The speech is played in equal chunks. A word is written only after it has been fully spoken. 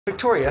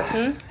Victoria.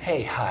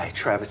 Hey, hi,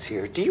 Travis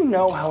here. Do you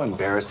know how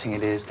embarrassing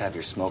it is to have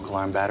your smoke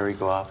alarm battery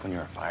go off when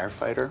you're a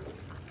firefighter?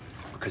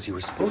 Because you were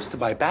supposed to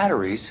buy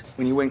batteries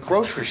when you went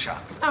grocery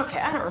shopping.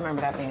 Okay, I don't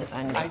remember that being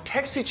signed. I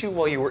texted you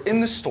while you were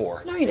in the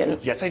store. No, you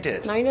didn't. Yes, I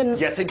did. No, you didn't.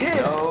 Yes, I did.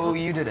 No,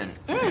 you didn't.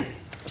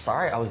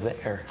 Sorry, I was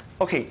there.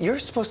 Okay, you're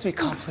supposed to be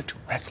conflict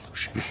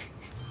resolution.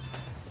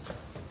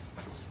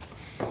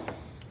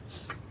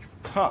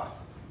 Huh.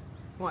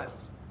 What?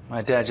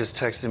 My dad just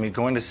texted me,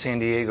 going to San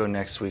Diego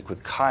next week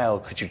with Kyle.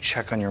 Could you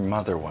check on your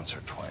mother once or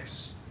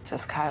twice? Is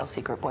this Kyle's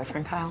secret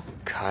boyfriend, Kyle?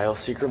 Kyle's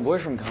secret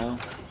boyfriend, Kyle.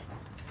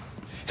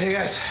 Hey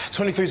guys,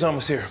 23's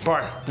almost here.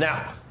 Barn,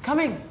 now.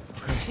 Coming.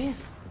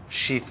 Jeez.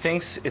 She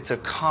thinks it's a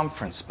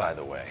conference, by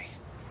the way.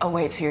 Oh,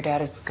 wait, so your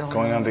dad is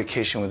Going on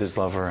vacation with his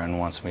lover and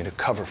wants me to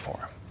cover for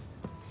him.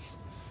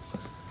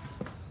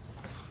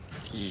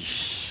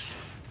 Yeesh.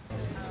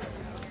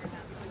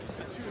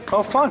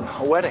 Oh, fun.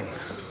 A wedding.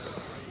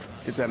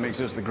 Guess that makes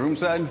us the groom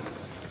side?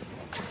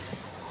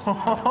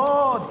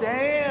 Oh,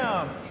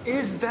 damn.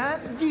 Is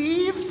that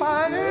the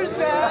fire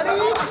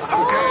zaddy?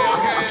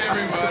 Okay,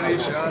 everybody,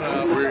 shut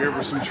up. We're here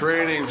for some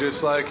training,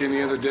 just like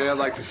any other day. I'd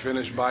like to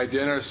finish by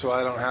dinner so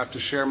I don't have to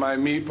share my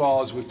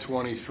meatballs with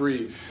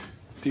 23.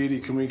 Dee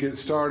Dee, can we get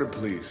started,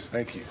 please?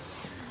 Thank you.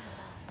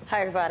 Hi,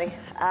 everybody.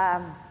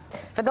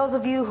 For those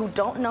of you who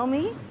don't know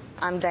me,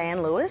 I'm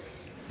Diane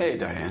Lewis. Hey,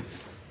 Diane.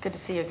 Good to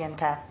see you again,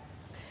 Pat.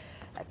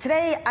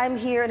 Today, I'm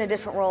here in a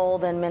different role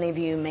than many of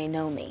you may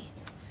know me.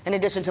 In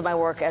addition to my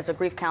work as a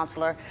grief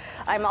counselor,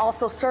 I'm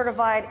also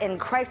certified in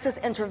crisis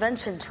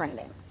intervention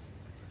training.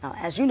 Now,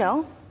 as you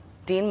know,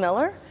 Dean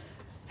Miller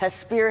has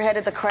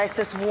spearheaded the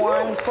Crisis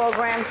One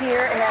program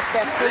here in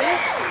SFP,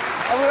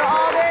 and we're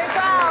all very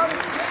proud.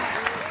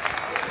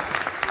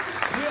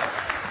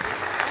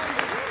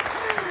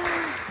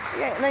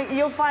 Yeah,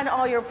 you'll find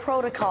all your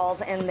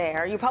protocols in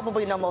there. You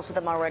probably know most of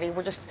them already.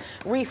 We're just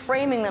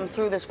reframing them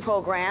through this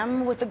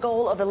program with the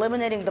goal of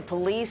eliminating the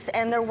police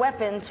and their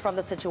weapons from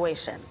the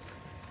situation.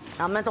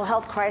 Now, mental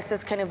health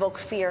crisis can evoke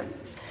fear.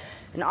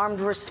 An armed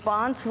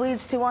response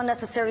leads to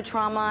unnecessary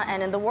trauma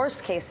and, in the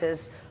worst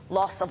cases,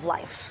 loss of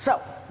life.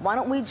 So, why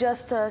don't we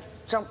just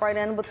jump right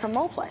in with some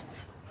role play?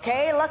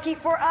 Okay, lucky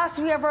for us,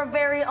 we have our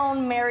very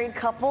own married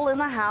couple in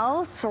the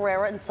house,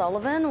 Herrera and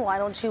Sullivan. Why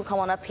don't you come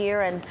on up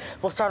here and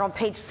we'll start on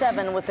page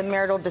 7 with the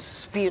marital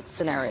dispute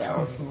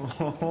scenario.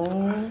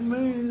 Oh,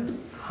 man.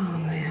 Oh,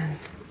 man.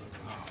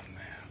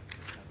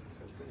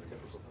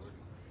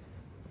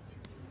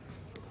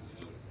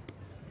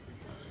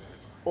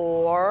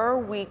 Or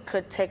we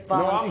could take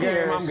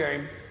volunteers. No, I'm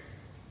game.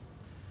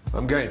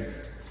 I'm game.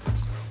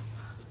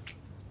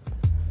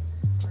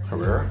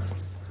 Herrera?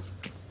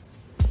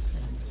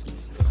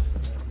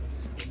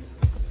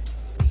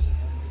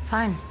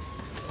 Fine.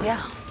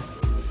 Yeah.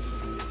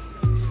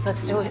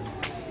 Let's do it.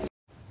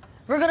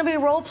 We're going to be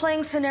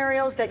role-playing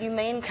scenarios that you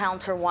may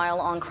encounter while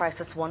on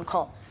Crisis One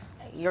calls.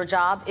 Your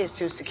job is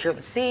to secure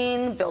the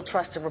scene, build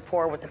trusted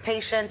rapport with the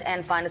patient,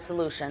 and find a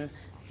solution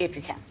if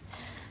you can.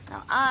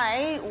 Now,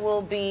 I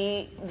will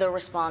be the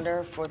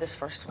responder for this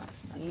first one.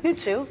 You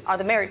two are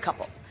the married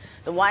couple.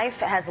 The wife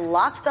has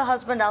locked the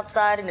husband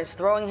outside and is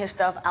throwing his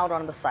stuff out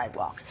on the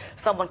sidewalk.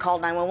 Someone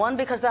called 911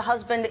 because the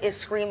husband is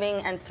screaming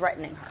and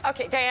threatening her.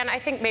 Okay, Diane, I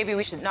think maybe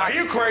we should not. Are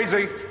you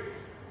crazy?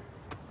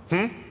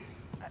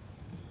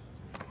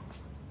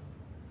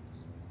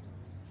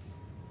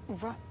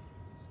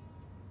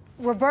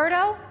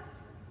 Roberto,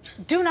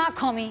 do not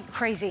call me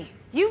crazy.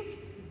 You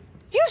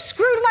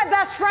screwed my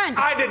best friend.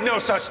 I did no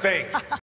such thing.